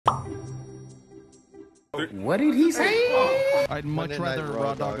What did he say? I'd much rather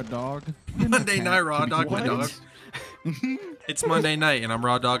raw dog a dog. Monday night raw dog my dog. It's Monday night and I'm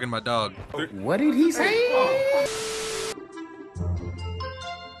raw dogging my dog. What did he say?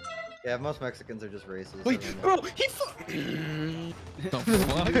 Yeah, most Mexicans are just racist. Wait, bro, he The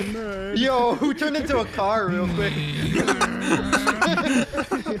fuck? Yo, who turned into a car real quick?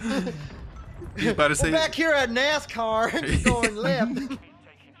 He's about to say. We're back here at NASCAR, just going left.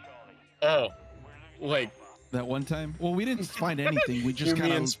 Oh, like that one time? Well, we didn't find anything. We just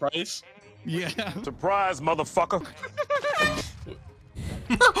kind of Spice. Yeah. Surprise, motherfucker.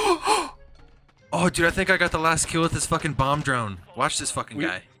 Oh, dude, I think I got the last kill with this fucking bomb drone. Watch this fucking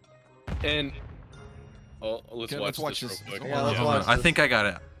guy. And let's watch this real quick. Yeah, let's watch I this. think I got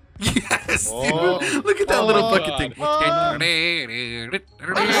it. Yes, Oh. dude. Look at that little fucking thing.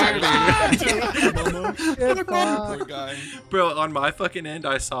 Poor guy. Bro, on my fucking end,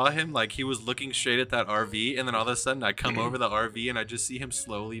 I saw him like he was looking straight at that RV, and then all of a sudden I come over the RV and I just see him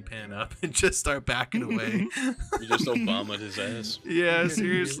slowly pan up and just start backing away. You just Obama'd his ass. Yeah,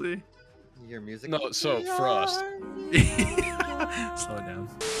 seriously. You hear music? No, so Frost. Slow it down.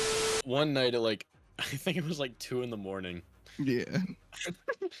 One night at like, I think it was like 2 in the morning. Yeah.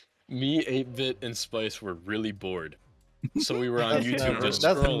 Me, 8-Bit, and Spice were really bored. So we were on YouTube just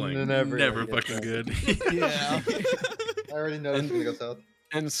That's scrolling. Never fucking good. Yeah. I already know it's gonna go south.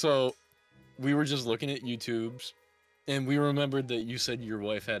 And so we were just looking at YouTubes, and we remembered that you said your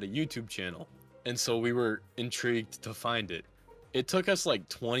wife had a YouTube channel. And so we were intrigued to find it. It took us like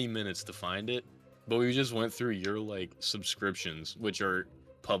 20 minutes to find it, but we just went through your like subscriptions, which are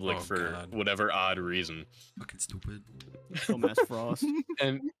public for whatever odd reason. Fucking stupid. Dumbass Frost.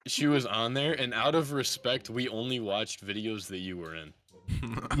 And she was on there, and out of respect, we only watched videos that you were in.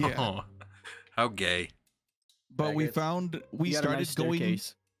 Yeah. Oh, how gay. But we found we started going.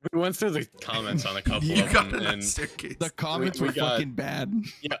 We went through the comments on a couple You of got them, a and staircase. The comments were fucking bad.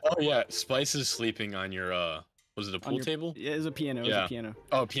 Yeah. Oh yeah. Spice is sleeping on your was it a pool table? Yeah, it's a piano. Yeah. It's a piano.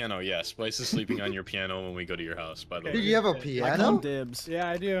 Oh, piano. Yeah. Spice is sleeping on your piano when we go to your house. By the way. Dude, you have a I call piano? dibs. Yeah,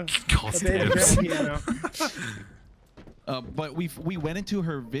 I do. Calls But they have a dibs. grand piano. But we went into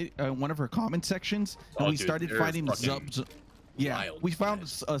her one of her comment sections and we dude, started they're finding fucking subs. Yeah, wild, we found a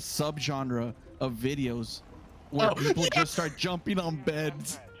subgenre of videos where people just start jumping on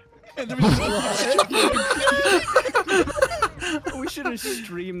beds. And there was We should have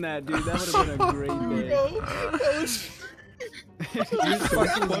streamed that, dude. That would have been a great day. You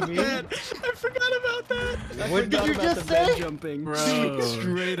fucking me. I forgot about that. What did you just Bed say? jumping. Bro.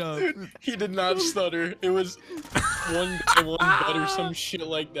 straight up. Dude, he did not stutter. It was one guy, one bed or some shit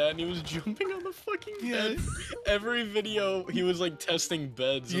like that, and he was jumping on the fucking bed. Every video, he was like testing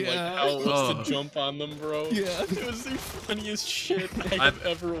beds and like how it was to jump on them, bro. Yeah. It was the funniest shit I've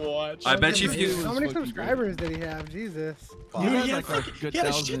ever watched. I bet you if you. How many subscribers did he have? Jesus. He Dude, had he like a good he had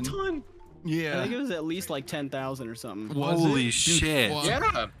a 1,000. shit ton. I Yeah. think it was at least like 10,000 or something. Was it? Holy Dude, shit. fuck.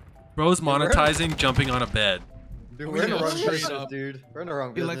 Yeah. Bro's monetizing jumping on a bed. Dude, we're in the wrong Straight business, up. dude. We're in the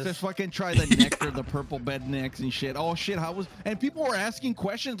wrong He likes to business. fucking try the nectar, the purple bed necks and shit. Oh shit, how was? And people were asking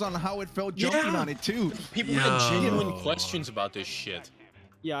questions on how it felt jumping on it too. People had genuine questions about this shit.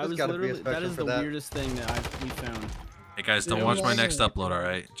 Yeah, I There's was gotta be a literally. That spectrum is for the that. weirdest thing that we found. Hey guys, don't Yeah, watch we my like next it. upload,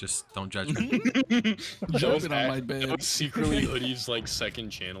 alright? Just don't judge me. Jumping on my That bed. was secretly Hoodie's like second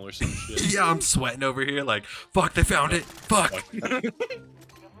channel or some shit. Yeah, I'm sweating over here like, fuck, they found it. Fuck.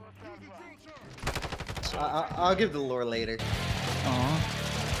 I'll give the lore later.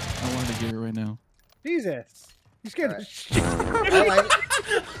 Aw. I wanted to get it right now. Jesus. You scared the Alright. shit. I like.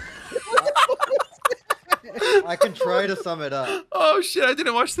 I can try to sum it up. Oh shit, I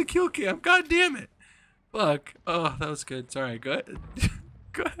didn't watch the kill cam. God damn it. Fuck. Oh, that was good. Sorry, go ahead.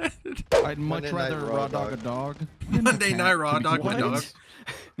 Go ahead. I'd much Monday night rather raw raw dog a dog. dog. Monday night raw Can we dog my keep dog.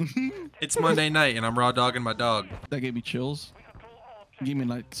 quiet? It's Monday night and I'm raw dogging my dog. That gave me chills. Gave me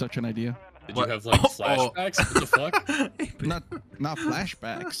like such an idea. Did What? you have like Oh. flashbacks? What the fuck? Not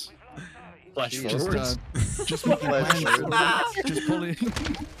flashbacks. Flash Just, forwards? Just making Flash plans. Just pulling.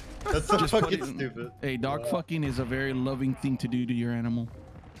 That's so Just put fucking it in- stupid. Hey, dog fucking is a very loving thing to do to your animal.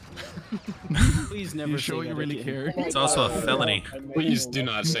 Please never. You say sure you that really again. care? It's also a felony. Please do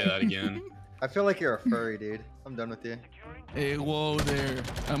not say that again. I feel like you're a furry, dude. I'm done with you. Hey, whoa there.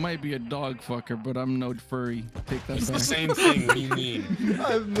 I might be a dog fucker, but I'm no furry. Take that It's the back. same thing. What do you mean?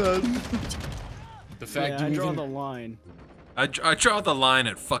 I'm not. The fact Yeah, I you draw even... the line. I draw the line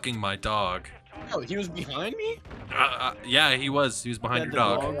at fucking my dog. Oh, he was behind me? Yeah, he was. He was behind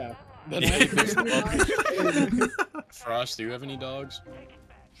your That the dog. Yeah. Frost, do you have any dogs?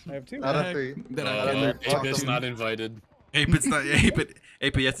 I have two. Not a three. That I Oh, can't- David's not invited. Ape, it's not Ape.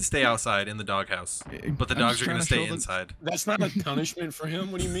 Ape, you have to stay outside in the doghouse. But the I'm dogs just are gonna trying to stay show them- inside. That's not a punishment for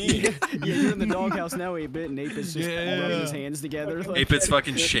him. What do you mean? Yeah, you're in the doghouse now, 8-Bit, and 8-Bit's just rubbing his Yeah. hands together. Like, Ape, it's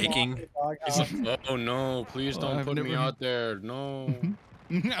fucking shaking. He's like, oh no, please don't I've put me never- out there. No.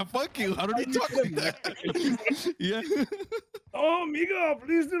 Fuck you. How did you talk like that? Yeah. Oh, Migo,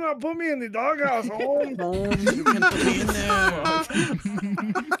 please do not put me in the doghouse. Oh, You can put me in there.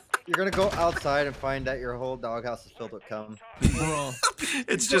 You're gonna go outside and find that your whole doghouse is filled with cum. Bro.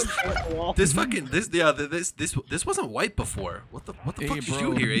 It's just this fucking this wasn't white before. What the Hey, fuck did you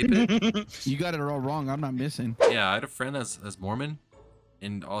bro. do here, Ape? You got it all wrong. I'm not missing. Yeah, I had a friend that's Mormon,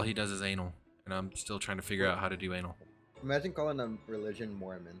 and all he does is anal, and I'm still trying to figure out how to do anal. Imagine calling a religion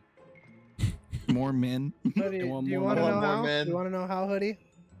Mormon. More men. Hoodie, I do want you more want to men. know More how? men. Do you want to know how, Hoodie?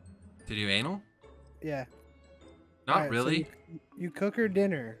 To do anal? Yeah. Not Alright, so really. you cook her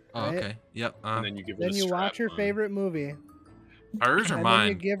dinner. Oh, right? okay. Yep. And then you give her Then the you strap watch her on. favorite movie. Hers or and then you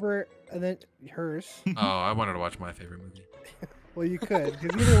mine? give her, and then hers. Oh, I wanted to watch my favorite movie. Well, you could,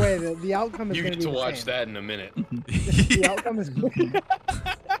 because either way, the outcome is You going get to to be the watch same. that in a minute. The outcome is.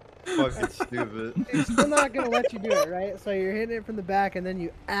 Fucking stupid. He's still not gonna let you do it, right? So you're hitting it from the back, and then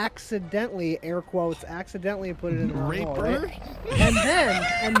you accidentally, air quotes, accidentally put it in the wrong Rape hole, her? right? And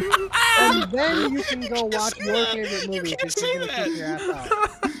then you can go watch your favorite movie because she's gonna kick your ass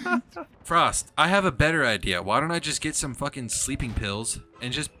out. Frost, I have a better idea. Why don't I just get some fucking sleeping pills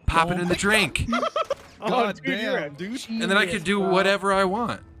and just pop it in the drink, God dude, you're a damn, dude. and then I could do bro. whatever I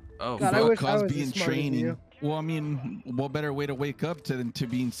want. Oh, God, I fuck. wish I was Cosby as in smart as training. you. Well, I mean, what better way to wake up than to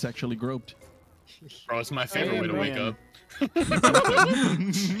being sexually groped? Bro, it's my favorite way to wake man. up.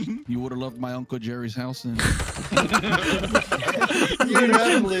 You would have loved my Uncle Jerry's house then. You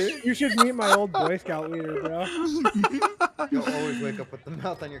definitely. You should meet my old Boy Scout leader, bro. You'll always wake up with the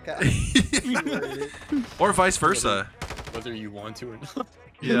mouth on your cat. Or vice versa. Whether you want to or not.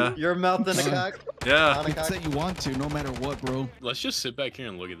 Yeah. Your mouth in a cock. Yeah. On a You can cock. say you want to, no matter what, bro. Let's just sit back here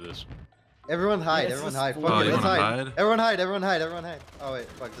and look at this. Everyone hide. Yes, Everyone this hide. is Fuck Oh, it, you let's wanna hide. hide? Everyone hide. Everyone hide. Everyone hide. Oh wait,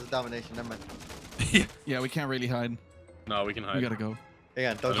 fuck. This is domination. Never mind. Yeah, we can't really hide. No, we can hide. We gotta go. Hang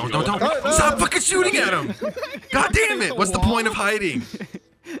on. Don't. Don't, shoot. don't, No, Stop no. fucking shooting at him! God damn it! What's the point of hiding?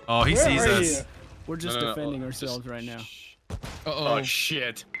 Oh, he Where sees are us. you? we're just No, no, no, defending just- ourselves right now. Uh-oh. Oh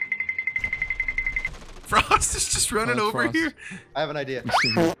shit. Frost is just running Oh, over Frost. here. I have an idea.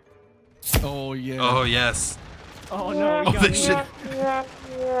 Oh, yeah. Oh yes. Oh no, Oh, we got this me. shit.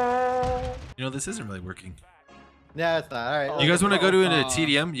 You know this isn't really working. Yeah, it's not. All right. You guys want to go to a Uh,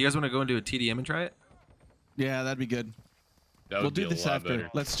 TDM? You guys want to go into a TDM and try it? Yeah, that'd be good. That would We'll be do a this lot after. better.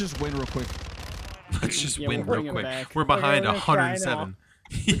 Let's just win real quick. Let's just Yeah, win we'll real bring it quick. back. We're behind let's try 107.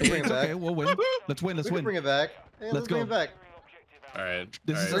 Bring it It's back. okay, we'll win. Let's win, let's We can win. bring it back. Hey, let's bring go. it back. Alright.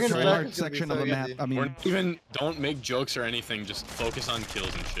 This is Bring the it try back. hard It's gonna be section so of the map. easy. I We're mean, even don't make jokes or anything, just focus on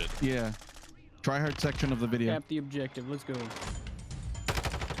kills and shit. yeah. Try hard section of the video. Cap the objective. Let's go.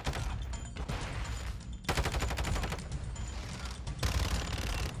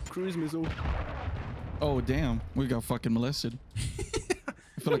 Cruise missile. Oh, damn. We got fucking molested.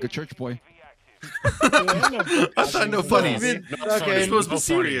 I feel like a church boy. I thought no funnies. Even- No okay. funny, It's supposed to no be funny.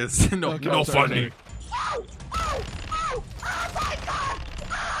 serious. No, Okay, no I'm sorry, funny.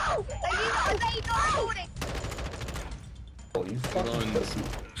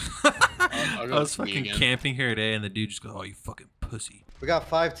 I'll I go was with me fucking again. camping here today, and the dude just goes, "Oh, you fucking pussy." We got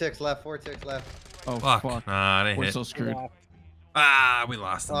 5 ticks left. 4 ticks left. Oh, Fuck. fuck. Nah, they We're hit. so screwed. Ah, we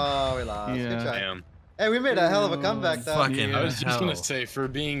lost them. Oh, we lost. Yeah. Good try. Damn. Hey, we made a hell of a comeback though. Fucking Yeah. I was just hell. gonna say, for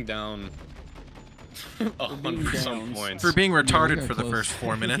being down 100 some downs. points. For being we retarded got for the close. first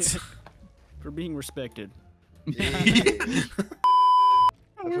 4 minutes. For being respected. If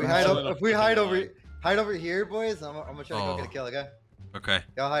we hide, Solid if we hide over, line. hide over here, boys. I'm gonna try to go Oh. get a kill, okay? Okay.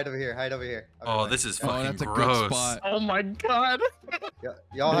 Y'all hide over here. Hide over here. Oh, this is Oh, fucking that's a good gross. spot. Oh my god.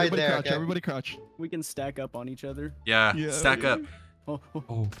 Y'all hide Everybody there, crouch, okay? everybody crouch. We can stack up on each other. Yeah, Yeah. stack up. Oh, oh.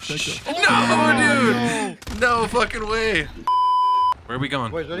 Oh, Stack shit. up. No, dude. No fucking way. Where are we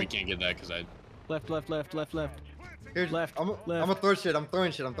going? Boys, We ready? can't get that because I. Left, left, left, left, left. Here's, Left, I'm left. gonna throw shit. I'm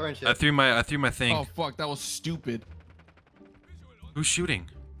throwing shit. I'm throwing shit. I threw my thing. Oh, fuck. That was stupid. Who's shooting?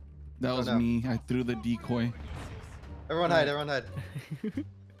 That was no. me. I threw the decoy. Everyone hide. Everyone hide.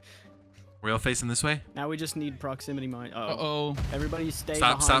 We're all facing this way? Now we just need proximity mine. Uh-oh. Uh-oh. Everybody stay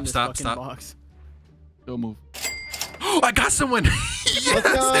Stop, behind stop, this stop, fucking stop. box. Don't move. Oh, I got someone. Yes,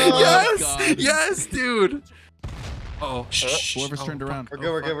 go. yes, God. yes, dude. Oh, shh. Whoever's Oh, turned fuck. around. We're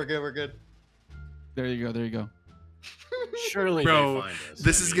good. We're good. We're good. We're good. There you go. There you go. Surely Bro, they find us.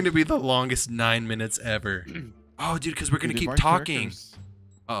 this I is mean, gonna be the longest 9 minutes ever. Oh, dude, because we're gonna Dude, if keep our talking. characters-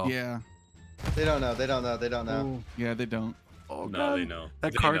 Oh, Yeah. They don't know. They don't know. They don't know. Ooh. Yeah, they don't. Oh No, god. they know.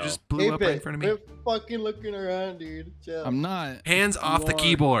 That They car know. just blew up right in front of me. Quit fucking looking around, dude. Chill. I'm not. Hands off the are.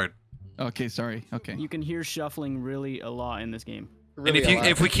 keyboard. Okay, sorry. Okay. You can hear shuffling really a lot in this game. And Really alive.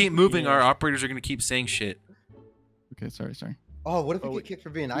 if we keep moving, Yeah. our operators are gonna keep saying shit. Okay, sorry. Oh, what if we Oh, get kicked for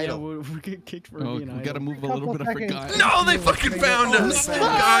being Yeah, idle? we get kicked for Oh, being we idle. gotta move a Couple little bit. I seconds. forgot. No, they fucking found us.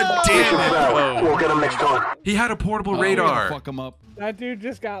 God damn it. We'll get him next time. He had a portable Oh, we gotta radar. Fuck them up. That dude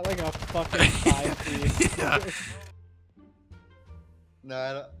just got like a fucking 5 feet. Yeah. No,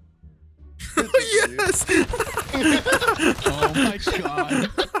 I don't. Yes. Oh my god.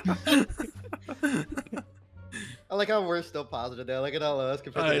 I like how we're still positive there. Look at all of us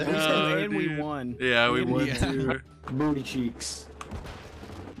compared to I them. know. And we dude. won. Yeah, we won Yeah. too. Booty cheeks.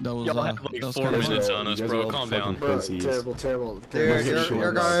 That was, Y'all have like that was 4 kinda minutes fun. on us, You guys bro. are all Calm fucking down. pussies. Terrible.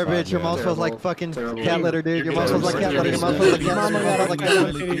 You're garbage. Your mom smells like fucking Terrible. cat litter, dude. Your mom smells like cat litter. Your mom Terrible. smells like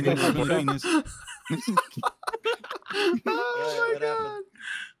cat litter. Your mom smells like cat litter. Oh Alright, my what happened? god.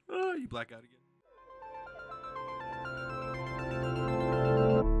 Oh, you black out again.